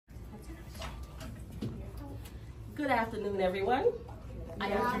Good afternoon, everyone.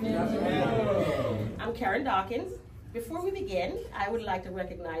 Good afternoon. I'm Karen Dawkins. Before we begin, I would like to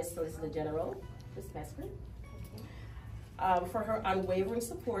recognize Solicitor General, Ms. Metzger, for her unwavering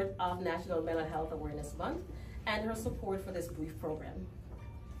support of National Mental Health Awareness Month and her support for this brief program.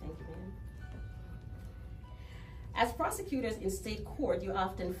 Thank you, ma'am. As prosecutors in state court, you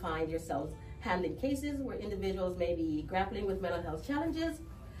often find yourselves handling cases where individuals may be grappling with mental health challenges.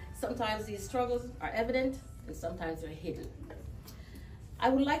 Sometimes these struggles are evident and sometimes they're hidden. I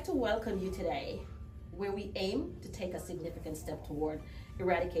would like to welcome you today, where we aim to take a significant step toward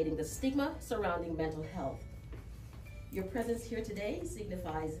eradicating the stigma surrounding mental health. Your presence here today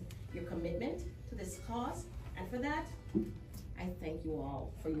signifies your commitment to this cause, and for that, I thank you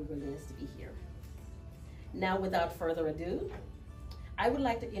all for your willingness to be here. Now, without further ado, I would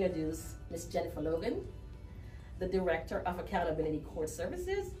like to introduce Ms. Jennifer Logan, the Director of Accountability Court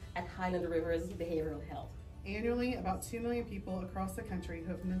Services at Highland Rivers Behavioral Health. Annually, about 2 million people across the country who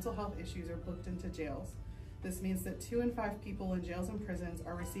have mental health issues are booked into jails. This means that 2 in 5 people in jails and prisons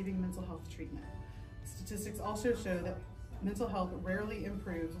are receiving mental health treatment. Statistics also show that mental health rarely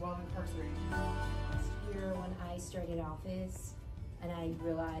improves while incarcerated. Last year when I started office and I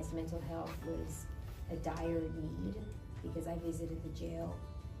realized mental health was a dire need because I visited the jail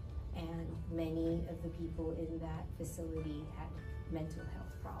and many of the people in that facility had mental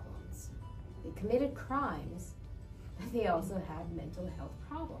health problems. They committed crimes, but they also had mental health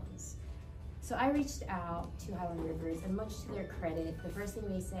problems. So I reached out to Highland Rivers, and much to their credit, the first thing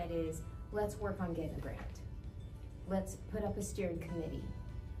they said is, let's work on getting a grant. Let's put up a steering committee.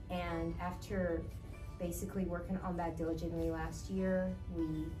 And after basically working on that diligently last year,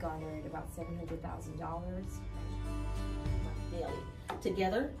 we garnered about $700,000. Daily.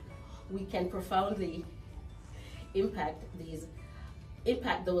 Together, we can profoundly impact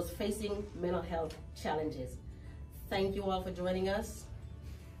those facing mental health challenges. Thank you all for joining us,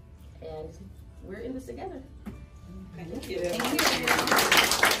 and we're in this together. Thank you. Thank you.